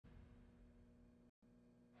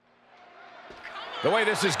The way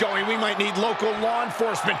this is going, we might need local law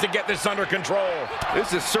enforcement to get this under control.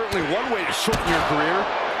 This is certainly one way to shorten your career.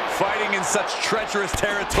 Fighting in such treacherous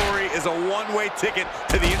territory is a one-way ticket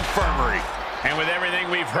to the infirmary. And with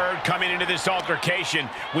everything we've heard coming into this altercation,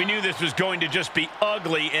 we knew this was going to just be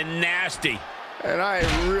ugly and nasty. And I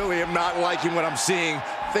really am not liking what I'm seeing.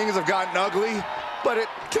 Things have gotten ugly, but it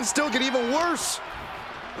can still get even worse.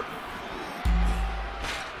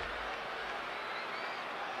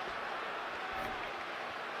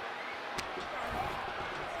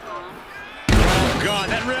 Oh, God,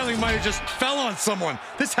 that railing might have just fell on someone.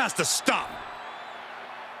 This has to stop.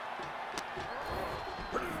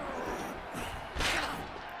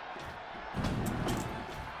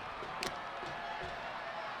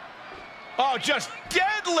 Oh, just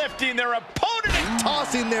deadlifting their opponent and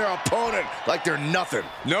Tossing their opponent like they're nothing.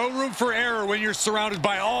 No room for error when you're surrounded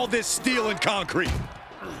by all this steel and concrete.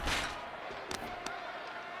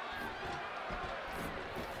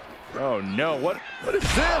 Oh no, what What is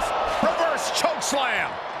this? reverse choke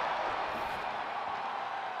slam.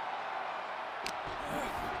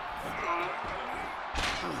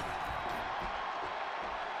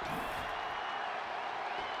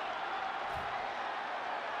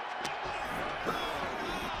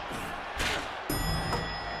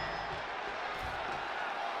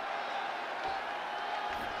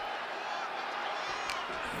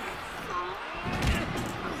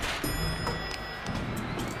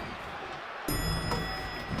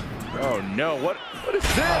 Oh no, what What is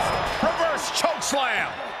this? reverse choke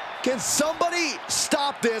slam. Can somebody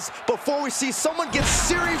stop this before we see someone get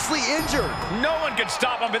seriously injured? No one can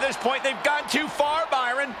stop them at this point. They've gone too far,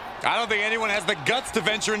 Byron. I don't think anyone has the guts to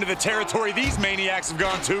venture into the territory these maniacs have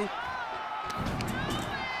gone to.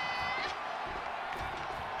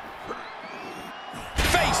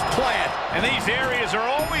 Face plant. And these areas are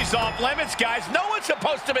always off limits, guys. No one's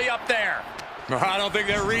supposed to be up there. I don't think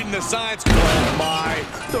they're reading the signs. Oh my,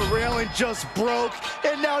 the railing just broke,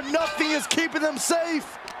 and now nothing is keeping them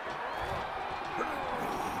safe.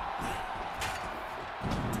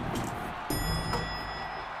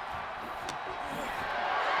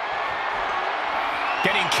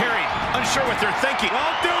 Getting carried. Unsure what they're thinking.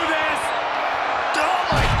 Don't do this! Oh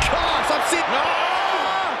my gosh, I've seen...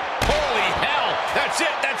 Holy hell. That's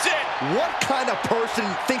it. That's it. What kind of person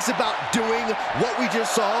thinks about doing what we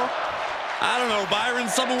just saw? I don't know, Byron,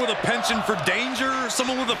 someone with a penchant for danger,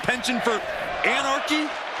 someone with a penchant for anarchy?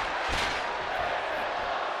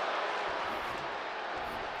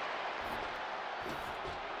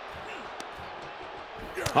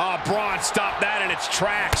 Braun stopped that in its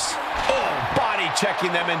tracks. Oh, body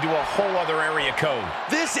checking them into a whole other area code.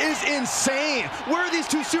 This is insane. Where are these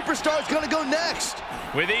two superstars going to go next?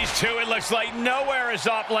 With these two, it looks like nowhere is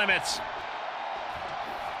off limits.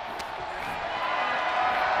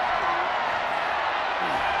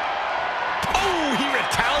 Oh, he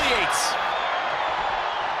retaliates.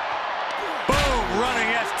 Boom, running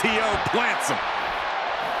STO plants him.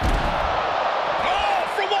 Oh,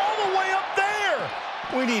 from all the way up there.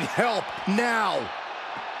 We need help now.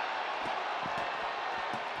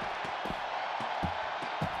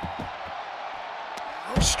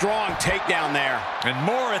 Strong takedown there. And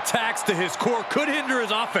more attacks to his core could hinder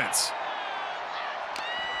his offense.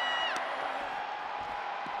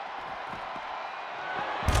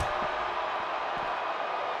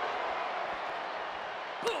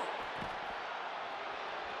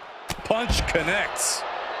 Punch connects.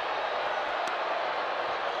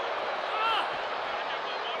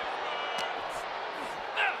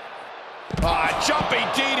 Jumping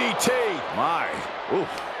DDT. My. Oof.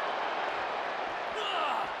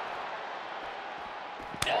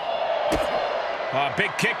 Big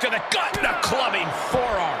kick to the gut and a clubbing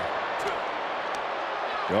forearm.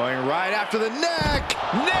 Going right after the neck.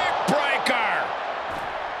 Neck breaker.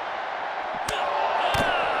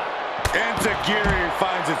 Enziguri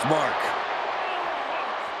finds its mark.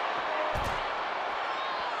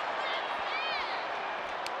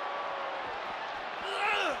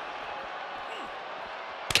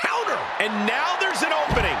 Counter. And now there's an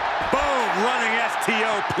opening. Boom, running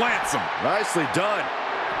STO plants him. Nicely done.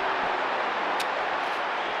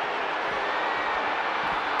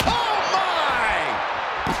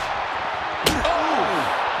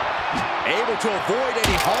 Able to avoid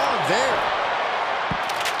any harm there.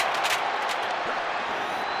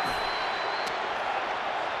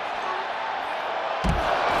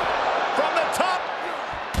 From the top.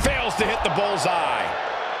 Fails to hit the bullseye.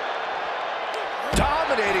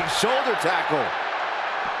 Dominating shoulder tackle.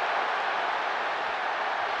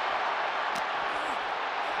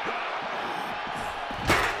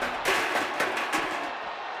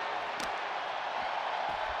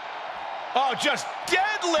 Oh, just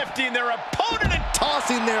deadlifting their opponent and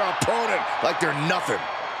tossing their opponent like they're nothing.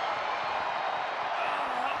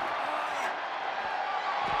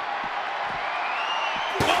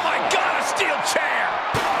 Oh my God, a steel chair!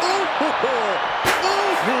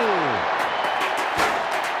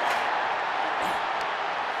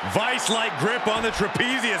 Vice-like grip on the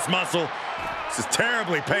trapezius muscle. This is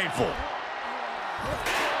terribly painful.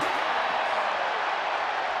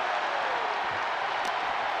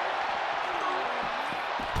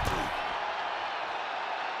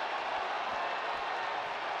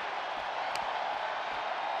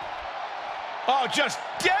 Oh, just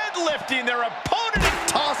deadlifting their opponent and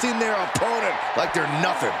tossing their opponent like they're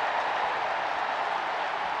nothing.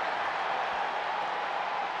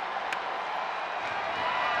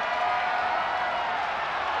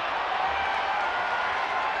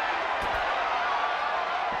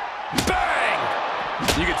 bang!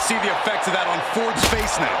 You can see the effects of that on Ford's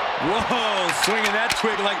face now. Whoa, swinging that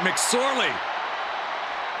twig like McSorley.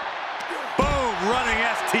 Boom, running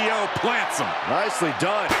STO plants him. Nicely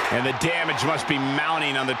done. And the damage must be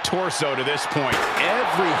mounting on the torso to this point.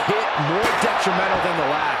 Every hit more detrimental than the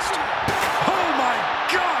last. Oh my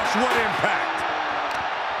gosh, what impact!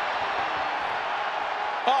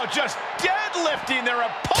 Oh, just deadlifting their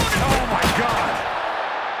opponent. Oh my God!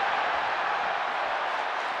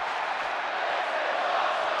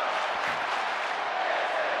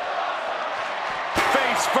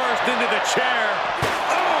 Face first into the chair.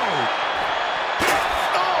 Oh!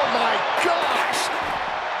 Oh my gosh!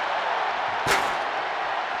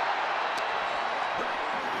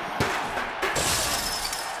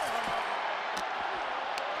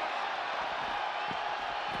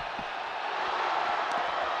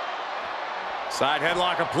 Side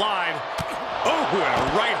headlock applied. Oh, and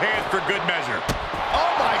a right hand for good measure.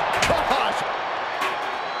 Oh my gosh!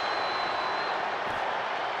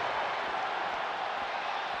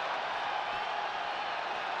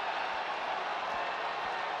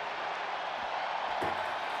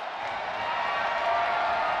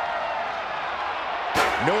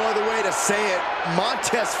 No other way to say it.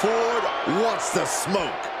 Montez Ford wants the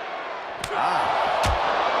smoke.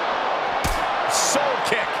 Soul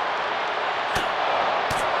kick.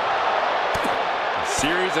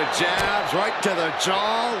 Series of jabs right to the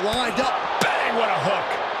jaw, lined up. Bang, what a hook.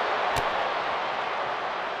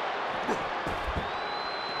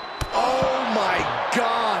 Oh my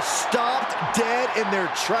gosh, stopped dead in their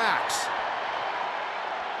tracks.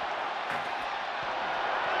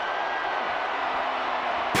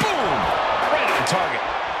 Boom! Right on target.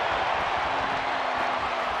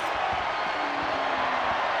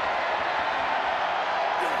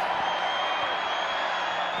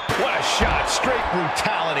 What a shot. Straight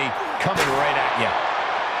brutality coming right at you.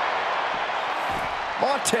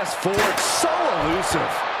 Montez Ford, so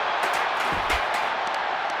elusive.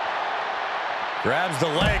 Grabs the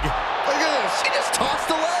leg. Look at this, he just tossed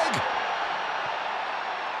the leg.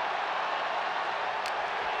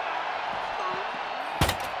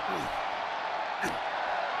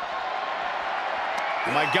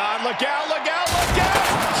 Oh my God, look out, look out, look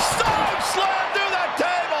out! Stone slam through the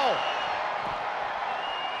table!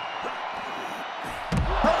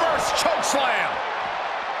 Reverse choke slam!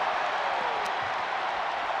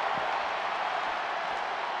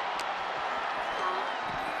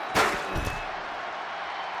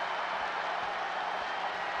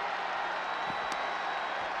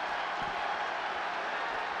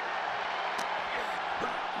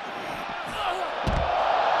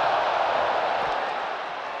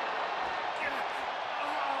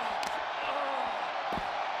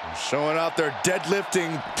 Showing out their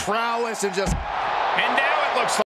deadlifting prowess and just... And now it looks like